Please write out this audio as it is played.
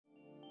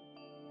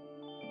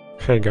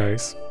Hey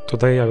guys,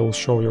 today I will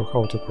show you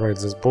how to create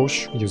this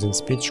bush using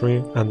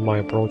SpeedTree and my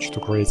approach to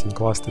creating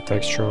cluster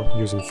texture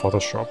using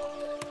Photoshop.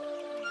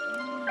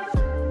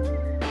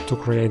 To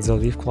create the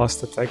leaf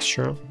cluster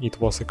texture,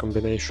 it was a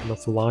combination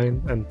of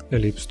line and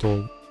ellipse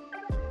tool.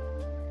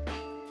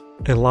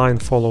 A line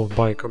followed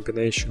by a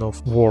combination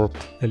of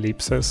warped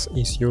ellipses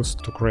is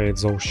used to create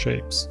those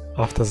shapes.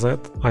 After that,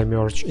 I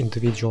merged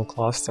individual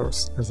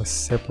clusters as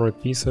separate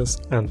pieces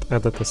and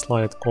added a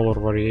slight color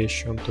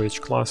variation to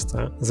each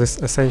cluster. This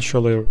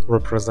essentially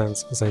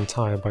represents the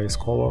entire base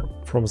color.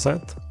 From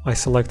that, I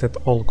selected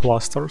all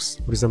clusters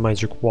with a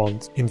magic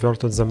wand,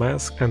 inverted the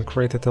mask and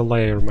created a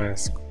layer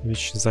mask,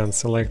 which then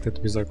selected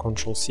with a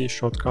Ctrl+C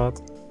shortcut,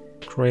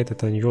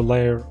 created a new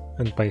layer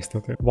and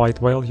pasted it. White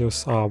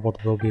values are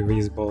what will be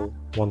visible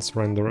once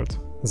rendered.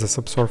 The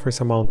subsurface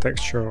amount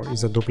texture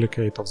is a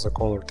duplicate of the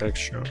color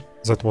texture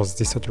that was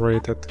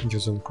desaturated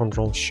using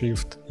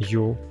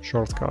Ctrl+Shift+U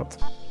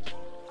shortcut.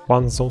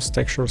 Once those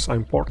textures are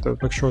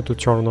imported, make sure to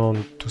turn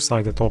on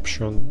two-sided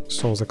option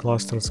so the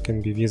clusters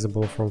can be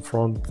visible from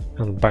front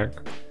and back,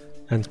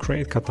 and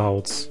create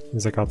cutouts in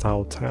the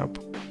cutout tab.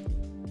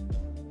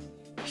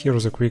 Here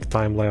is a quick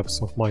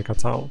time-lapse of my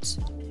cutouts.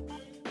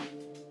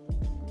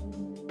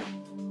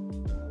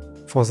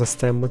 For the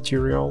stem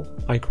material,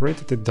 I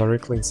created it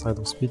directly inside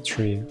of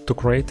SpeedTree. To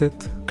create it,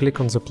 click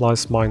on the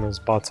plus-minus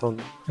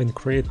button and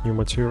create new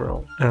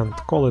material, and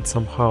call it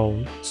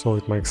somehow so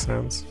it makes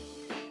sense.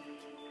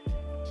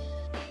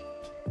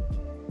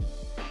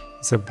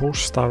 The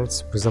bush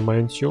starts with the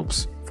main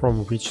tubes,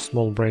 from which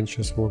small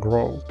branches will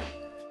grow.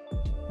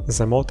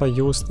 The mode I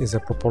used is a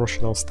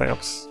proportional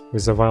steps,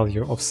 with a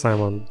value of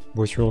 7,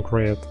 which will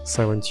create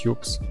 7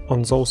 tubes.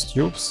 On those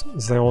tubes,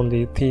 the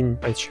only thing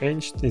I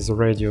changed is the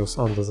radius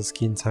under the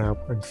skin tab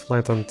and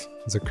flattened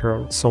the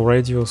curve, so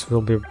radius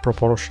will be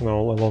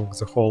proportional along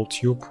the whole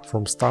tube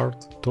from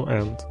start to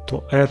end.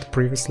 To add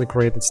previously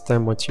created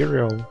stem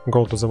material,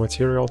 go to the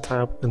Material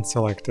tab and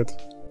select it.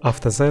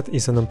 After that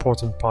is an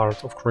important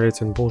part of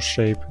creating bush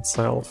shape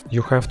itself.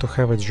 You have to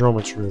have a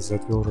geometry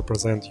that will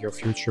represent your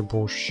future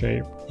bush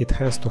shape. It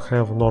has to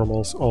have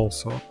normals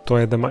also. To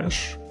add a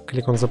mesh,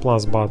 click on the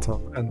plus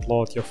button and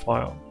load your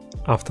file.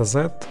 After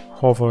that,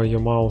 hover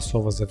your mouse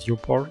over the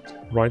viewport,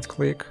 right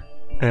click,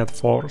 add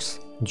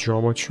force,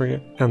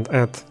 geometry and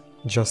add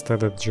just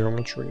added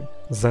geometry.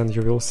 Then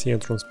you will see a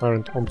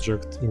transparent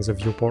object in the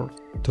viewport.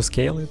 To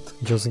scale it,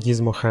 use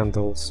gizmo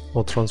handles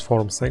or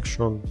transform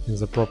section in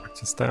the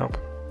properties tab.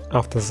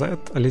 After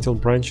that, a little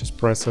branches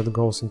preset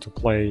goes into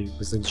play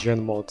with the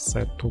gen mode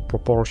set to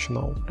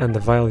proportional and a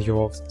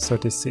value of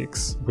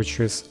 36, which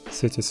is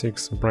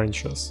 36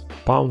 branches.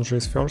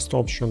 Boundaries first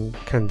option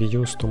can be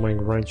used to make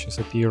branches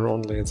appear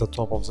only at the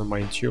top of the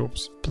main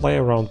tubes. Play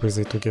around with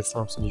it to get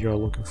something you are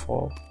looking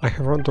for. I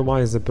have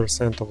randomized the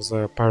percent of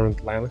the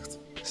parent length,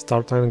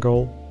 start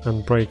angle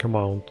and break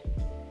amount,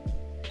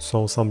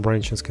 so some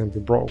branches can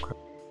be broken.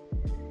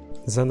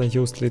 Then I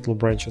used little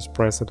branches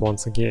preset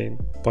once again,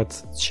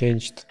 but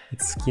changed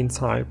its skin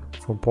type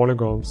from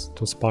polygons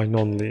to spine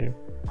only,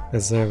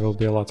 as there will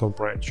be a lot of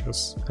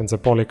branches, and the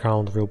poly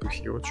count will be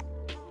huge.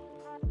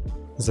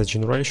 The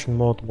generation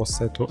mode was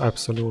set to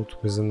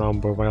absolute with a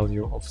number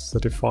value of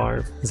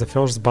 35. The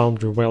first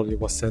boundary value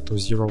was set to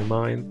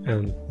 0.9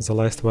 and the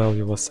last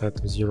value was set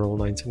to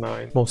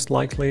 0.99. Most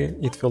likely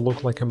it will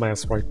look like a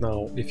mess right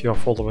now if you are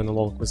following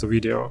along with the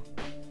video.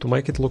 To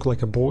make it look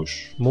like a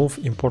bush, move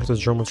imported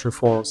geometry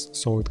force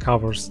so it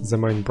covers the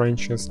main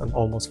branches and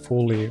almost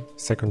fully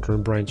secondary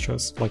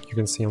branches, like you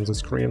can see on the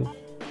screen.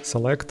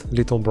 Select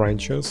little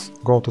branches,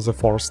 go to the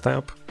force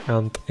tab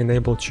and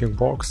enable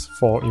checkbox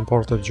for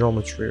imported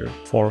geometry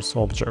force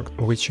object,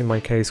 which in my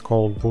case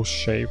called bush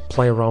shape.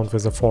 Play around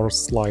with the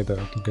force slider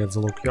to get the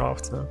look you're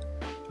after.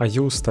 I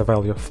used a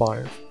value of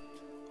 5.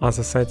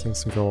 Other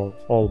settings were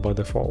all by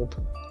default.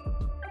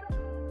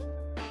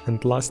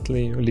 And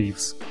lastly,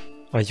 leaves.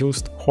 I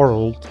used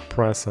Herald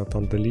preset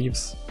on the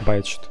leaves,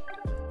 batched.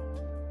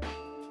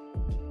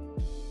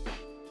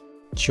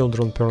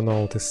 Children per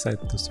node is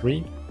set to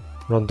 3,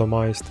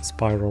 randomized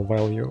spiral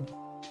value,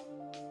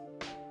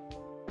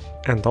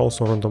 and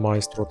also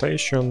randomized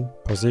rotation,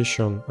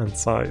 position and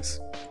size.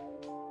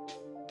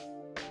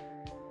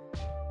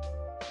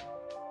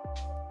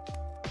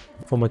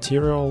 For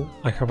material,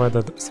 I have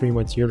added 3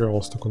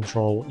 materials to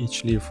control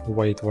each leaf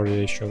weight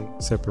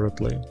variation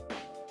separately.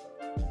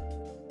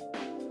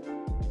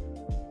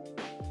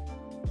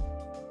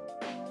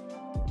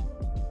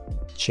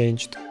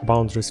 Changed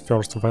boundaries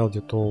first value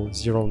to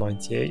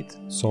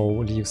 0.98, so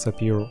leaves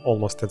appear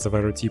almost at the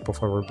very tip of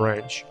every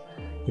branch.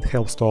 It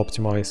helps to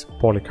optimize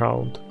poly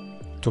count.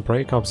 To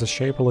break up the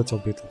shape a little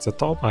bit at the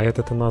top, I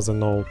added another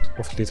node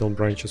of little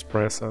branches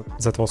preset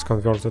that was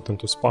converted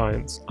into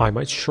spines. I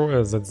made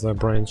sure that the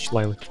branch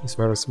length is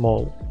very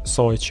small,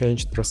 so I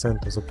changed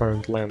percent of the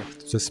parent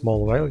length to the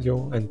small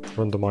value and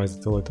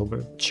randomized it a little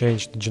bit.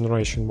 Changed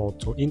generation mode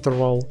to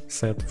interval,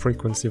 set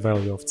frequency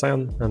value of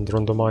 10 and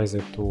randomize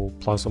it to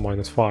plus or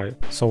minus 5,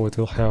 so it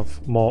will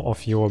have more or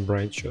fewer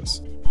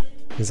branches.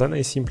 Then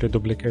I simply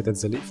duplicated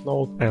the leaf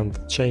node and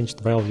changed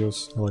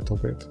values a little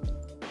bit.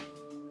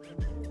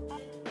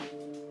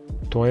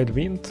 To add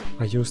wind,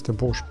 I used a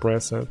bush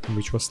preset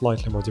which was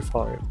slightly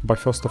modified, by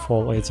first of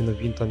all adding a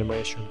wind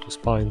animation to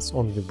spines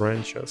on the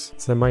branches.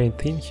 The main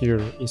thing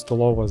here is to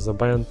lower the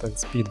bend and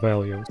speed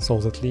values, so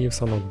that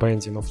leaves are not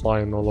bending or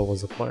flying all over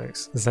the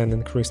place. Then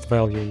increased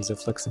value in the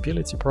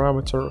flexibility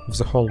parameter of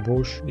the whole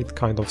bush, it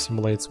kind of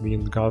simulates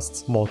wind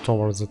gusts more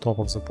towards the top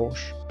of the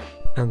bush.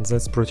 And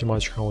that's pretty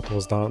much how it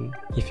was done.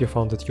 If you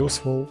found it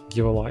useful,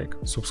 give a like,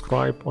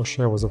 subscribe or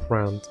share with a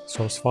friend.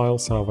 Source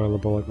files are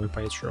available at my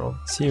Patreon.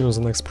 See you in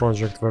the next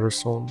project very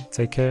soon.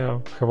 Take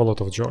care, have a lot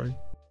of joy.